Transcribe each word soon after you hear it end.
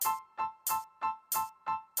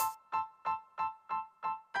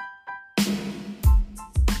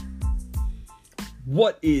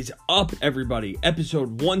What is up, everybody?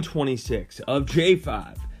 Episode 126 of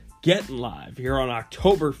J5 Gettin Live here on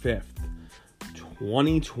October 5th,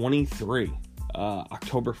 2023.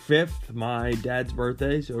 October 5th, my dad's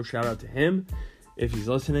birthday, so shout out to him if he's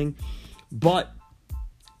listening. But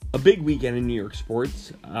a big weekend in New York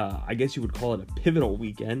sports. I guess you would call it a pivotal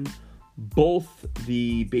weekend. Both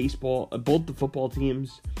the football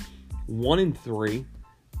teams, 1-3.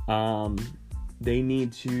 They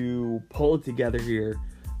need to pull it together here,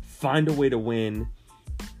 find a way to win,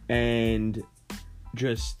 and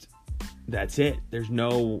just, that's it. There's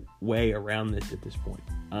no way around this at this point.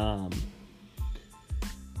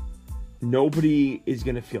 Nobody is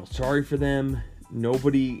going to feel sorry for them.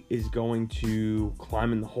 Nobody is going to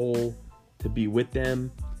climb in the hole to be with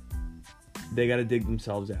them. They got to dig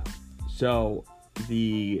themselves out. So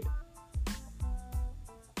the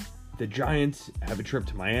Giants have a trip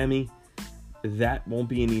to Miami. That won't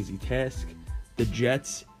be an easy task. The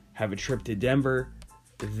Jets have a trip to Denver.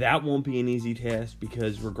 That won't be an easy task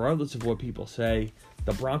because regardless of what people say,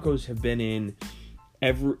 the Broncos have been in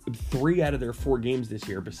 3 out of their 4 games this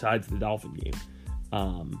year besides the Dolphin game.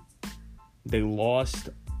 They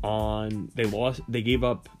gave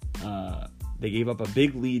up a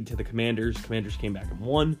big lead to the Commanders. Commanders came back and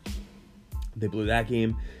won. They blew that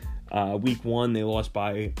game. Week 1, they lost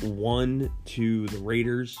by 1 to the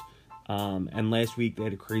Raiders. And last week, they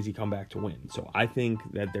had a crazy comeback to win. So I think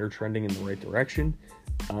that they're trending in the right direction.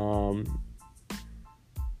 And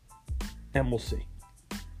we'll see.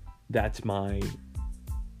 That's my,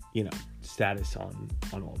 status on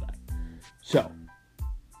all that. So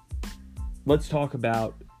let's talk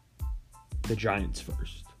about the Giants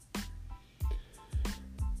first.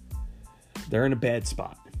 They're in a bad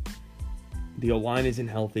spot. The O-line isn't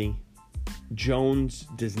healthy. Jones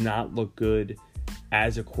does not look good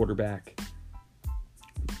as a quarterback.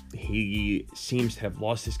 He seems to have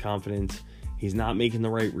lost his confidence. He's not making the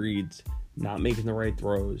right reads, not making the right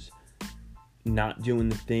throws, not doing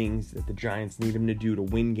the things that the Giants need him to do to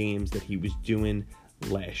win games that he was doing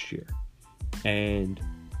last year. And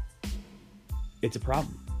it's a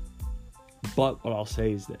problem. But what I'll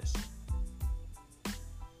say is this.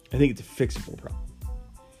 I think it's a fixable problem.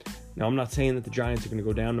 Now, I'm not saying that the Giants are going to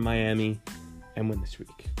go down to Miami and win this week,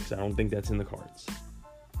 because I don't think that's in the cards.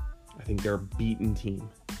 I think they're a beaten team.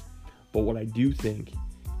 But what I do think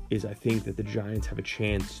is I think that the Giants have a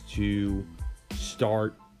chance to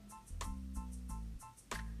start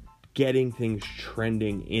getting things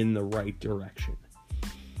trending in the right direction.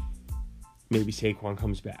 Maybe Saquon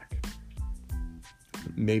comes back.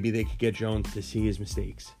 Maybe they could get Jones to see his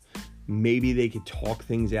mistakes. Maybe they could talk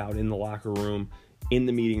things out in the locker room, in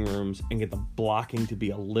the meeting rooms, and get the blocking to be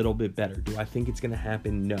a little bit better. Do I think it's going to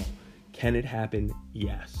happen? No. Can it happen?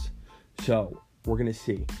 Yes. So we're going to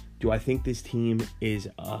see. Do I think this team is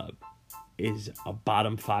a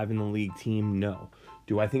bottom 5 in the league team? No.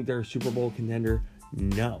 Do I think they're a Super Bowl contender?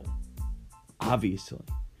 No. Obviously.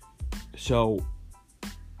 So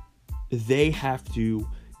they have to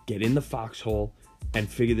get in the foxhole and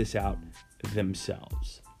figure this out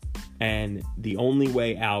themselves. And the only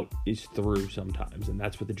way out is through sometimes. And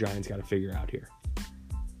that's what the Giants got to figure out here.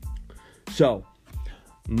 So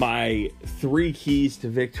my 3 keys to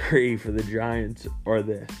victory for the Giants are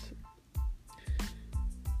this.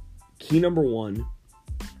 Key number 1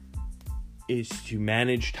 is to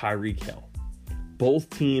manage Tyreek Hill. Both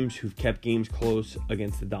teams who've kept games close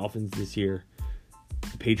against the Dolphins this year,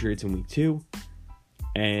 the Patriots in week 2,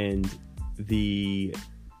 and the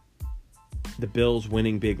Bills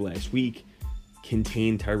winning big last week,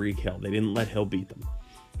 contained Tyreek Hill. They didn't let Hill beat them.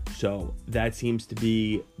 So that seems to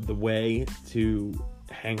be the way to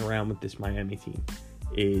hang around with this Miami team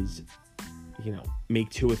is, make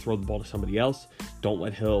Tua throw the ball to somebody else. Don't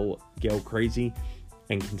let Hill go crazy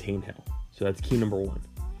and contain Hill. So that's key number 1.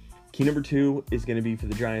 Key number 2 is going to be for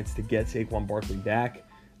the Giants to get Saquon Barkley back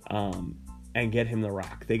and get him the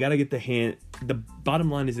rock. They got to get the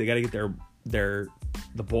bottom line is they got to get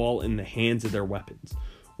the ball in the hands of their weapons,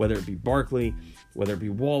 whether it be Barkley, whether it be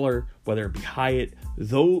Waller, whether it be Hyatt.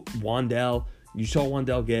 Though Wandell, you saw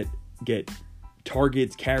Wandell get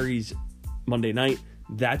targets, carries Monday night.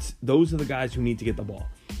 Those are the guys who need to get the ball.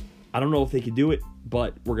 I don't know if they could do it,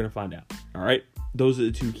 but we're going to find out. All right. Those are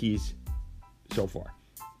the 2 keys so far.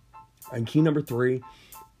 And key number 3,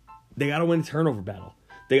 they got to win a turnover battle.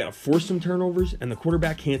 They got to force some turnovers, and the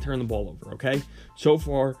quarterback can't turn the ball over, okay? So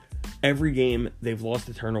far, every game, they've lost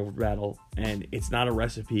the turnover battle, and it's not a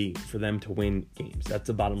recipe for them to win games. That's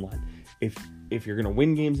the bottom line. If you're going to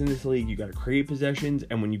win games in this league, you got to create possessions,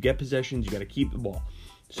 and when you get possessions, you got to keep the ball.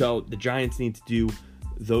 So the Giants need to do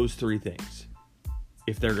those 3 things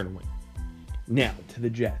if they're going to win. Now, to the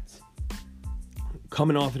Jets.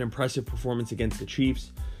 Coming off an impressive performance against the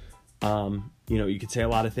Chiefs. You could say a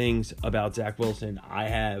lot of things about Zach Wilson. I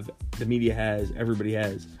have, the media has, everybody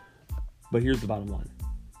has. But here's the bottom line.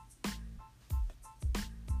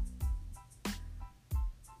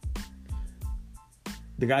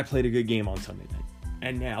 The guy played a good game on Sunday night.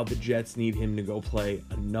 And now the Jets need him to go play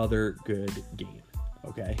another good game.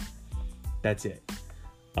 Okay? That's it.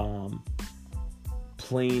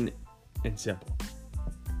 Plain and simple.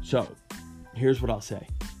 So, here's what I'll say.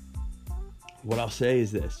 What I'll say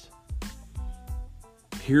is this.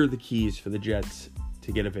 Here are the keys for the Jets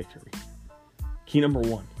to get a victory. Key number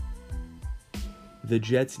 1. The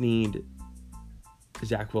Jets need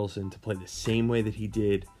Zach Wilson to play the same way that he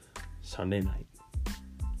did Sunday night.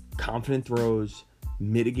 Confident throws,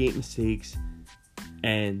 mitigate mistakes,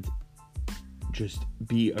 and just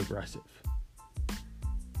be aggressive.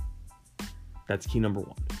 That's key number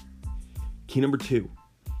 1. Key number 2.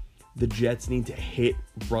 The Jets need to hit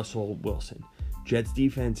Russell Wilson. Jets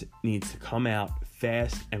defense needs to come out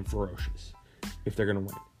fast and ferocious if they're going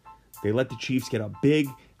to win. They let the Chiefs get up big,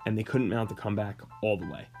 and they couldn't mount the comeback all the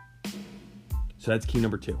way. So that's key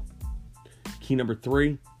number 2. Key number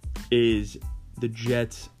 3 is the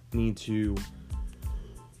Jets need to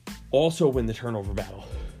also win the turnover battle.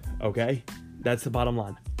 Okay? That's the bottom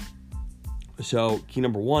line. So key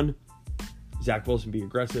number 1, Zach Wilson be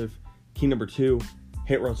aggressive. Key number 2,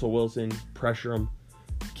 hit Russell Wilson, pressure him.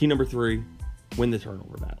 Key number 3, win the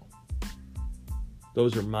turnover battle.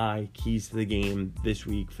 Those are my keys to the game this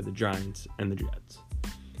week for the Giants and the Jets.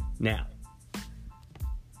 Now,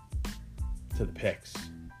 to the picks.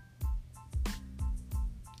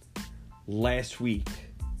 Last week,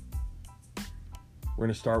 we're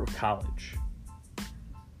going to start with college.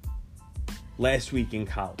 Last week in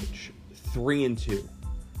college, 3-2.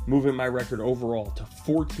 Moving my record overall to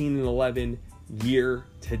 14-11 year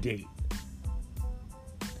to date.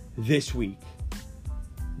 This week,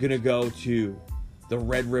 gonna go to the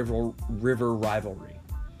Red River rivalry.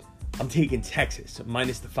 I'm taking Texas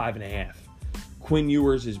minus the 5.5. Quinn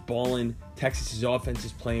Ewers is balling. Texas's offense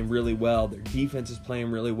is playing really well. Their defense is playing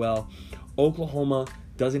really well. Oklahoma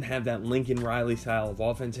doesn't have that Lincoln Riley style of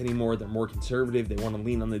offense anymore. They're more conservative. They want to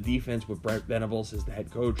lean on the defense with Brent Venables as the head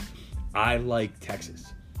coach. I like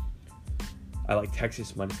Texas. I like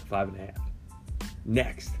Texas minus the 5.5.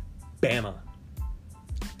 Next, Bama.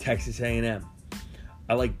 Texas A&M.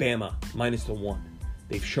 I like Bama minus the 1.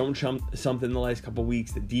 They've shown something the last couple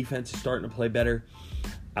weeks. The defense is starting to play better.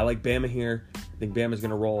 I like Bama here. I think Bama's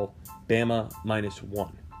going to roll. Bama minus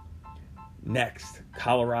 1. Next,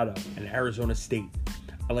 Colorado and Arizona State.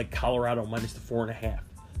 I like Colorado minus the 4.5.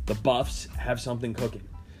 The Buffs have something cooking.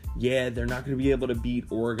 Yeah, they're not going to be able to beat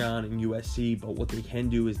Oregon and USC, but what they can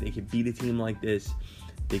do is they can beat a team like this.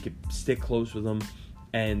 They could stick close with them,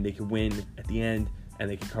 and they could win at the end, and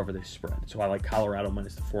they could cover this spread. So I like Colorado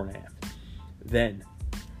minus the 4.5. Then,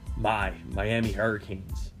 my Miami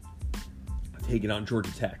Hurricanes taking on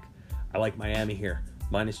Georgia Tech. I like Miami here,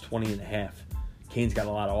 minus 20.5. Canes got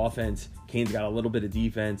a lot of offense. Canes got a little bit of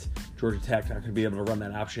defense. Georgia Tech not going to be able to run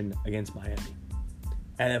that option against Miami.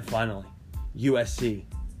 And then finally, USC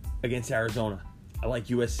against Arizona. I like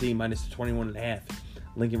USC minus 21.5.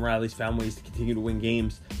 Lincoln Riley's found ways to continue to win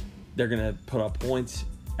games. They're going to put up points.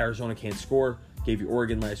 Arizona can't score. Gave you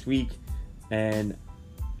Oregon last week. And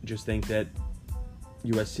just think that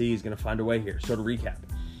USC is going to find a way here. So to recap,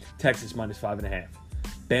 Texas minus 5.5.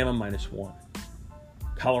 Bama minus 1.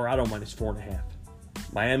 Colorado minus 4.5.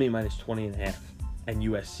 Miami minus 20.5. And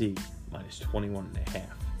USC minus 21.5.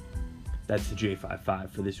 That's the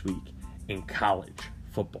J55 for this week in college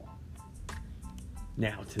football.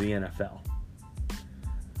 Now to the NFL.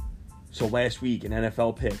 So last week in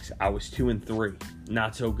NFL picks, I was 2-3.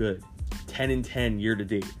 Not so good. 10-10 year to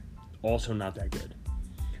date. Also not that good.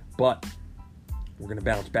 But we're going to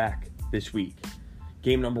bounce back this week.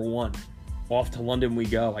 Game number 1. Off to London we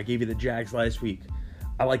go. I gave you the Jags last week.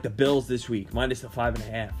 I like the Bills this week. Minus the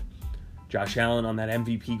 5.5. Josh Allen on that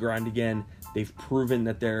MVP grind again. They've proven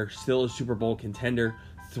that they're still a Super Bowl contender.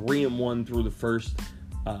 3-1 through the first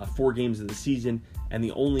 4 games of the season. And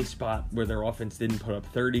the only spot where their offense didn't put up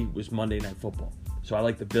 30 was Monday Night Football. So I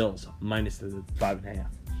like the Bills minus the 5.5.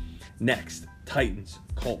 Next, Titans,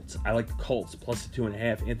 Colts. I like the Colts plus the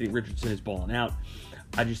 2.5. Anthony Richardson is balling out.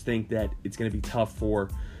 I just think that it's going to be tough for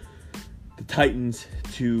the Titans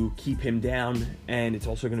to keep him down, and it's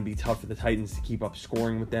also going to be tough for the Titans to keep up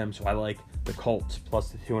scoring with them. So I like the Colts plus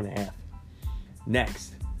the 2.5.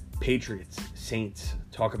 Next, Patriots, Saints.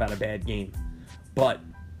 Talk about a bad game. But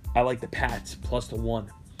I like the Pats plus the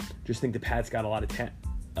 1. Just think the Pats got a lot of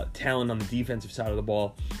talent on the defensive side of the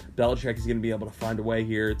ball. Belichick is going to be able to find a way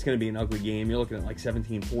here. It's going to be an ugly game. You're looking at like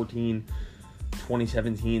 17-14,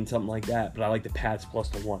 20-17, something like that. But I like the Pats plus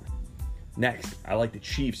the 1. Next, I like the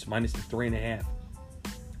Chiefs minus the 3.5.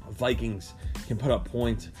 Vikings can put up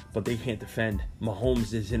points, but they can't defend.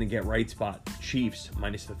 Mahomes is in a get-right spot. Chiefs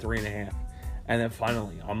minus the 3.5. And then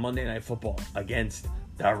finally, on Monday Night Football against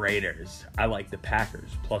the Raiders, I like the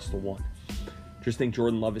Packers plus the 1. Just think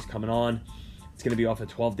Jordan Love is coming on. It's going to be off a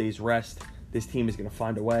 12 days rest. This team is going to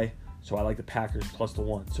find a way, so I like the Packers plus the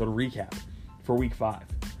 1. So to recap, for Week 5,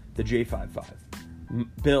 the J55,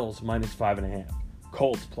 Bills minus 5.5,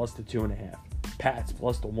 Colts plus the 2.5, Pats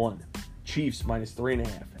plus the 1, Chiefs minus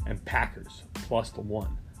 3.5, and Packers plus the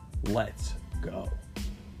 1. Let's go.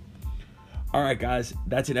 All right, guys,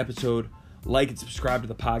 that's an episode. Like and subscribe to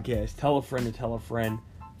the podcast. Tell a friend to tell a friend.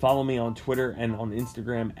 Follow me on Twitter and on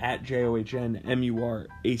Instagram at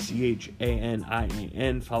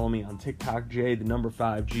JOHNMURACHANIAN. Follow me on TikTok,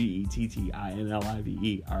 J5,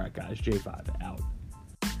 Gettinlive. All right, guys, J5 out.